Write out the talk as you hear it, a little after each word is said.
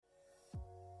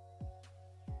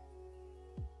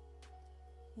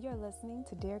You're listening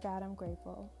to Dear God, I'm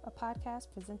Grateful, a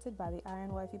podcast presented by the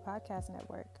Iron Wifey Podcast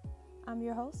Network. I'm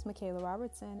your host, Michaela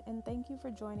Robertson, and thank you for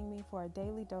joining me for a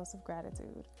daily dose of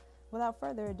gratitude. Without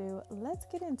further ado, let's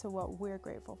get into what we're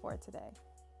grateful for today.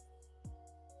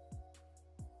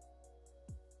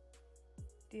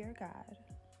 Dear God,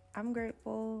 I'm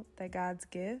grateful that God's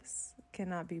gifts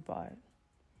cannot be bought.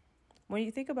 When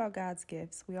you think about God's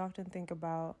gifts, we often think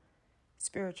about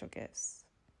spiritual gifts.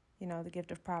 You know, the gift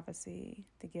of prophecy,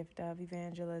 the gift of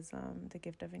evangelism, the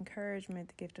gift of encouragement,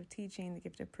 the gift of teaching, the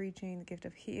gift of preaching, the gift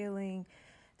of healing,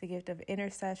 the gift of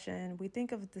intercession. We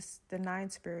think of the 9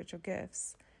 spiritual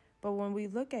gifts. But when we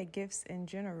look at gifts in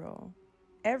general,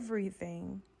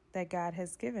 everything that God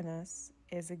has given us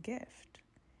is a gift.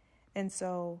 And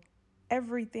so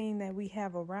everything that we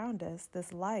have around us,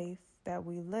 this life that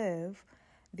we live,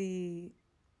 the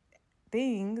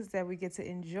things that we get to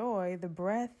enjoy, the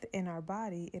breath in our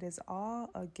body, it is all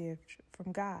a gift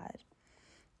from God.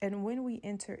 And when we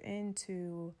enter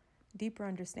into deeper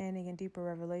understanding and deeper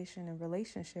revelation and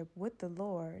relationship with the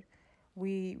Lord,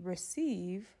 we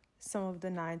receive some of the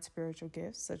 9 spiritual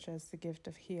gifts, such as the gift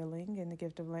of healing and the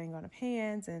gift of laying on of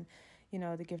hands and,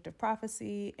 the gift of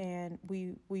prophecy. And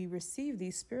we receive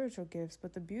these spiritual gifts.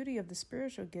 But the beauty of the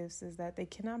spiritual gifts is that they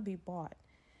cannot be bought.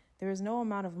 There is no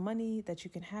amount of money that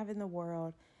you can have in the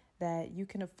world that you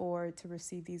can afford to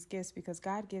receive these gifts, because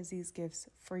God gives these gifts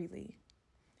freely.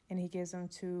 And he gives them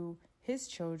to his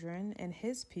children and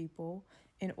his people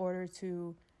in order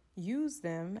to use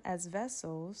them as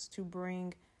vessels to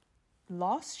bring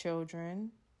lost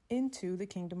children into the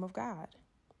kingdom of God.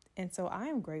 And so I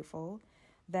am grateful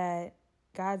that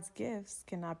God's gifts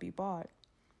cannot be bought.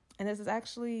 And this is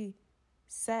actually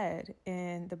said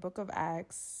in the book of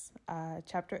Acts,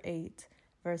 chapter 8,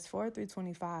 verse 4 through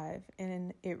 25.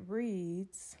 And it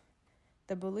reads,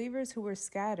 "The believers who were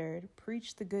scattered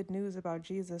preached the good news about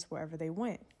Jesus wherever they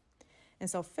went." And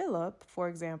so Philip, for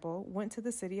example, went to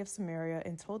the city of Samaria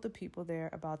and told the people there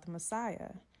about the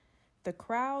Messiah. The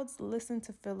crowds listened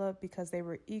to Philip because they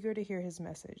were eager to hear his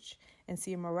message and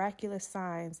see miraculous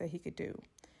signs that he could do.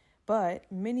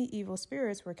 But many evil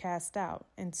spirits were cast out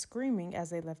and screaming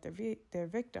as they left their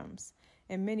victims,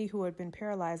 and many who had been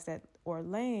paralyzed or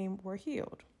lame were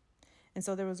healed. And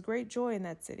so there was great joy in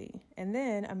that city. And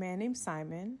then a man named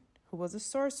Simon, who was a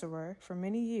sorcerer for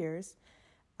many years,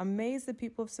 amazed the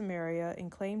people of Samaria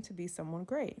and claimed to be someone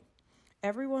great.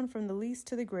 Everyone from the least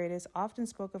to the greatest often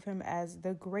spoke of him as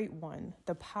the Great One,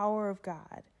 the power of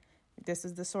God. This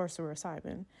is the sorcerer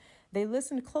Simon. They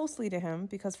listened closely to him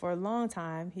because for a long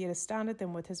time he had astounded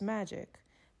them with his magic.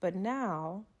 But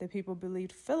now the people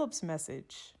believed Philip's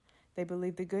message. They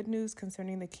believed the good news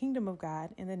concerning the kingdom of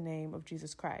God in the name of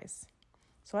Jesus Christ.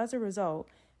 So as a result,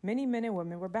 many men and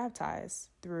women were baptized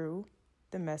through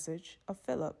the message of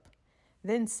Philip.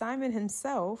 Then Simon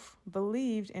himself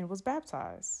believed and was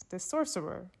baptized. The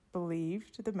sorcerer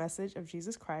believed the message of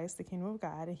Jesus Christ, the kingdom of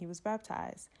God, and he was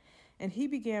baptized. And he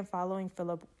began following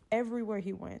Philip everywhere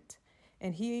he went.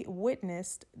 And he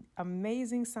witnessed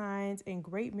amazing signs and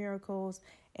great miracles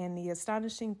and the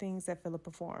astonishing things that Philip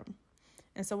performed.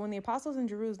 And so when the apostles in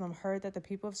Jerusalem heard that the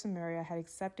people of Samaria had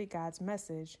accepted God's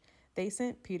message, they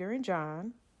sent Peter and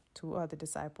John, 2 other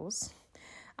disciples,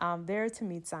 there to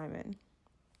meet Simon.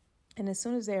 And as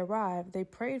soon as they arrived, they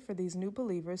prayed for these new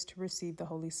believers to receive the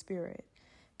Holy Spirit,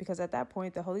 because at that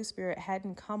point, the Holy Spirit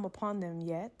hadn't come upon them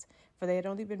yet, for they had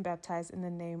only been baptized in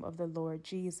the name of the Lord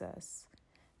Jesus.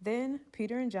 Then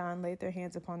Peter and John laid their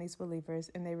hands upon these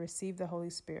believers, and they received the Holy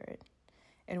Spirit.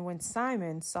 And when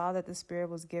Simon saw that the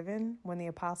Spirit was given when the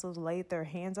apostles laid their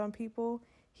hands on people,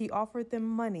 he offered them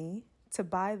money to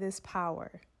buy this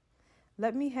power.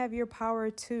 "Let me have your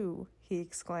power too," he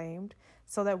exclaimed,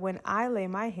 "so that when I lay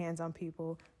my hands on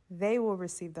people, they will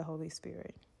receive the Holy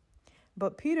Spirit."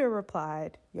 But Peter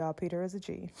replied, y'all, Peter is a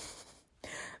G.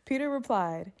 Peter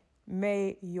replied,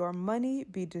 "May your money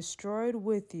be destroyed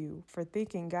with you for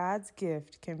thinking God's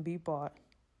gift can be bought.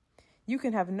 You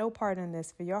can have no part in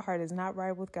this, for your heart is not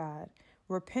right with God.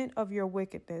 Repent of your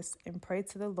wickedness and pray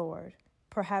to the Lord.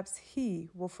 Perhaps he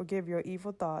will forgive your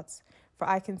evil thoughts, for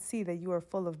I can see that you are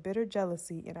full of bitter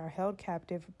jealousy and are held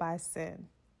captive by sin."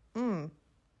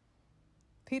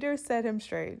 Peter set him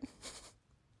straight.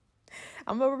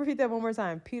 I'm going to repeat that one more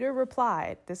time. Peter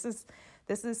replied, this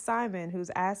is Simon who's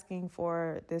asking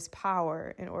for this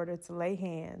power in order to lay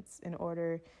hands, in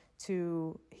order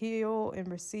to heal and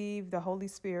receive the Holy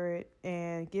Spirit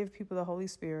and give people the Holy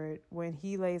Spirit when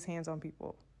he lays hands on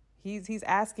people. He's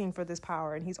asking for this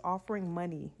power, and he's offering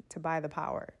money to buy the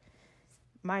power.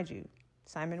 Mind you,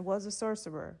 Simon was a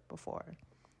sorcerer before,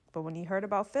 but when he heard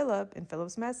about Philip and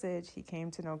Philip's message, he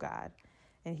came to know God.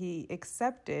 and he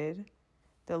accepted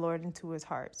the Lord into his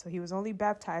heart. So he was only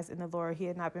baptized in the Lord. He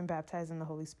had not been baptized in the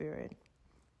Holy Spirit.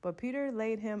 But Peter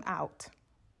laid him out,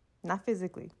 not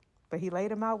physically, but he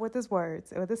laid him out with his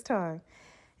words, with his tongue.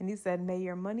 And he said, may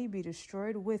your money be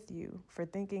destroyed with you for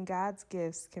thinking God's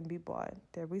gifts can be bought.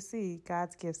 There we see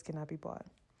God's gifts cannot be bought.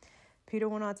 Peter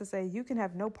went on to say, you can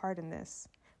have no part in this,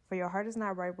 for your heart is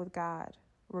not right with God.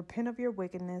 Repent of your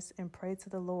wickedness and pray to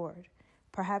the Lord.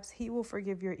 Perhaps he will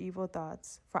forgive your evil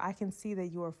thoughts, for I can see that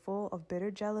you are full of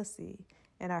bitter jealousy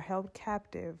and are held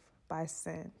captive by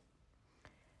sin.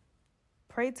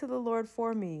 Pray to the Lord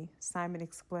for me, Simon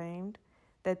exclaimed,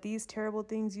 that these terrible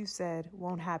things you said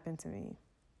won't happen to me.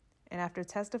 And after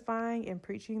testifying and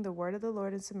preaching the word of the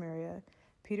Lord in Samaria,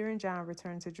 Peter and John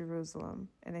returned to Jerusalem,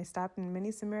 and they stopped in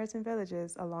many Samaritan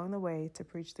villages along the way to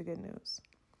preach the good news.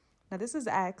 Now this is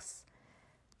Acts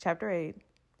chapter 8,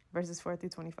 verses 4 through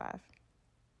 25.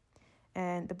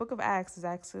 And the book of Acts is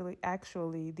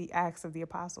actually the Acts of the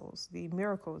Apostles, the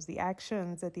miracles, the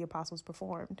actions that the apostles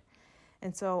performed.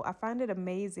 And so I find it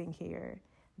amazing here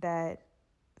that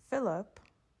Philip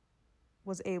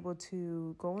was able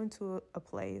to go into a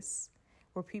place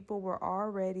where people were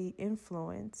already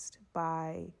influenced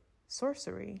by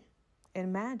sorcery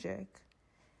and magic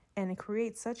and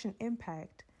create such an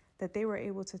impact that they were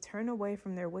able to turn away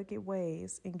from their wicked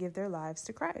ways and give their lives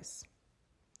to Christ.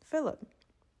 Philip,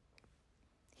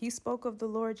 he spoke of the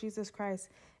Lord Jesus Christ,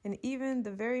 and even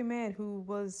the very man who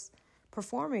was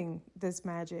performing this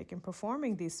magic and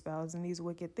performing these spells and these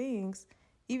wicked things,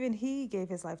 even he gave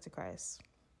his life to Christ.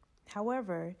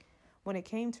 However, when it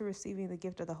came to receiving the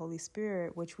gift of the Holy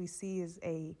Spirit, which we see is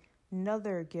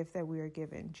another gift that we are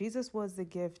given, Jesus was the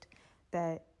gift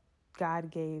that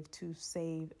God gave to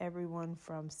save everyone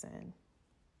from sin,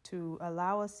 to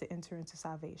allow us to enter into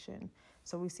salvation.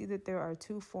 So we see that there are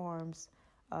two forms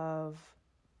of,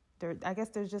 I guess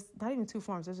there's just not even two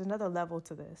forms, there's another level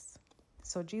to this.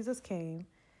 So Jesus came,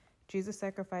 Jesus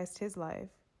sacrificed his life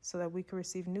so that we could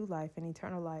receive new life and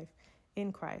eternal life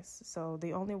in Christ. So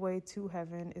the only way to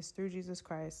heaven is through Jesus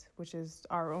Christ, which is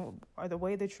the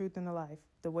way, the truth, and the life.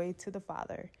 The way to the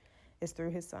Father is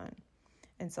through his Son.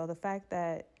 And so the fact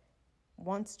that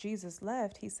once Jesus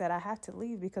left, he said, I have to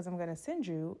leave because I'm going to send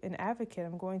you an advocate.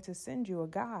 I'm going to send you a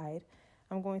guide.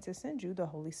 I'm going to send you the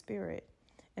Holy Spirit.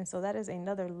 And so that is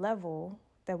another level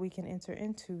that we can enter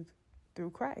into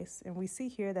through Christ. And we see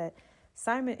here that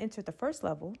Simon entered the first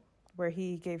level where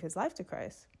he gave his life to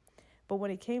Christ. But when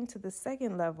it came to the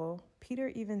second level, Peter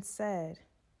even said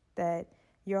that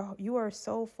you are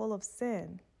so full of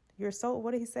sin.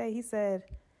 What did he say? He said,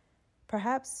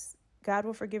 perhaps God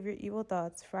will forgive your evil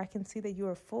thoughts, for I can see that you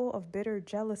are full of bitter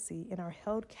jealousy and are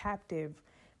held captive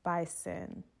by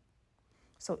sin.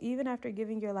 So even after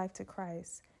giving your life to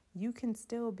Christ, you can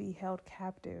still be held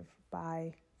captive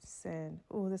by sin.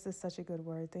 Oh, this is such a good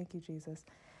word. Thank you, Jesus.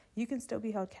 You can still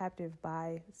be held captive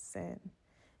by sin.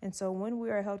 And so when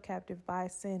we are held captive by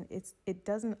sin, it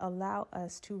doesn't allow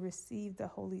us to receive the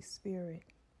Holy Spirit.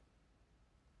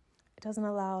 It doesn't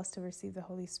allow us to receive the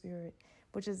Holy Spirit,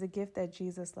 which is a gift that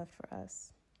Jesus left for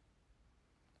us,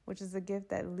 which is a gift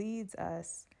that leads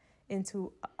us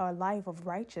into a life of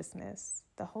righteousness.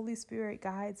 The Holy Spirit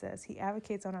guides us. He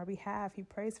advocates on our behalf. He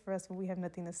prays for us when we have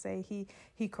nothing to say.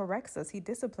 He corrects us. He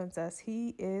disciplines us.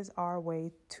 He is our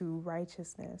way to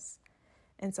righteousness.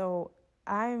 And so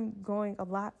I'm going a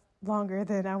lot longer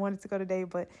than I wanted to go today,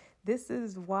 but this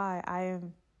is why I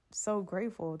am so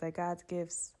grateful that God's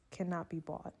gifts cannot be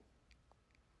bought.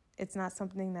 It's not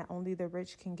something that only the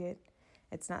rich can get.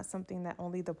 It's not something that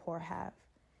only the poor have.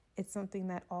 It's something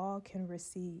that all can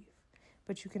receive.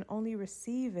 But you can only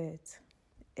receive it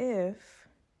if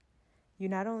you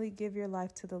not only give your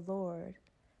life to the Lord,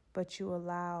 but you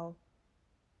allow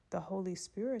the Holy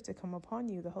Spirit to come upon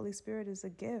you. The Holy Spirit is a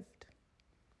gift.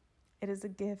 It is a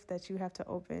gift that you have to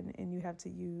open and you have to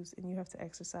use and you have to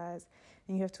exercise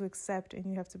and you have to accept and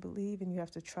you have to believe and you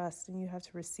have to trust and you have to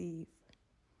receive.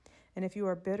 And if you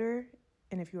are bitter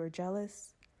and if you are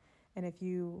jealous and if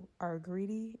you are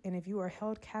greedy and if you are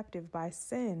held captive by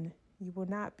sin, you will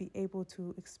not be able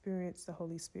to experience the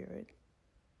Holy Spirit.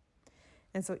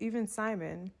 And so even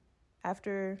Simon,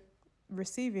 after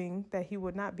receiving that he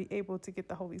would not be able to get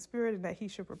the Holy Spirit and that he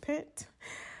should repent,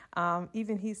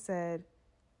 even he said,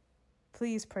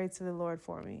 please pray to the Lord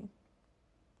for me.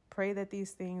 Pray that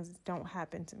these things don't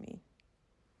happen to me.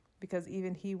 Because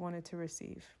even he wanted to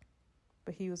receive,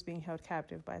 but he was being held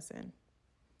captive by sin.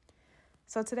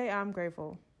 So today I'm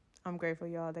grateful. I'm grateful,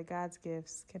 y'all, that God's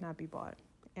gifts cannot be bought.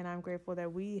 And I'm grateful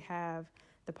that we have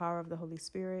the power of the Holy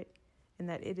Spirit and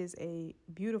that it is a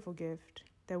beautiful gift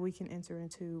that we can enter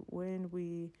into when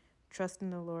we trust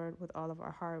in the Lord with all of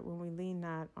our heart, when we lean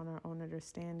not on our own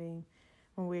understanding,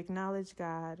 when we acknowledge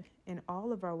God in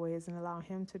all of our ways and allow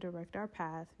Him to direct our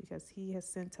path, because He has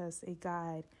sent us a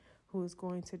guide who is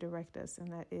going to direct us,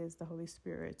 and that is the Holy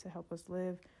Spirit, to help us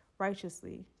live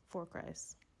righteously for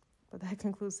Christ. But that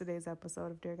concludes today's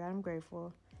episode of Dear God, I'm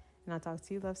Grateful, and I'll talk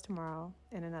to you loves tomorrow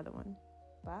in another one.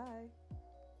 Bye.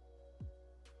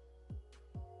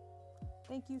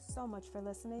 Thank you so much for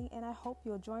listening, and I hope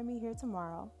you'll join me here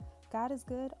tomorrow. God is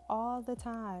good all the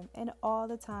time, and all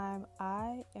the time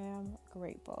I am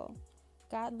grateful.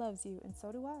 God loves you, and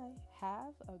so do I.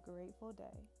 Have a grateful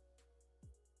day.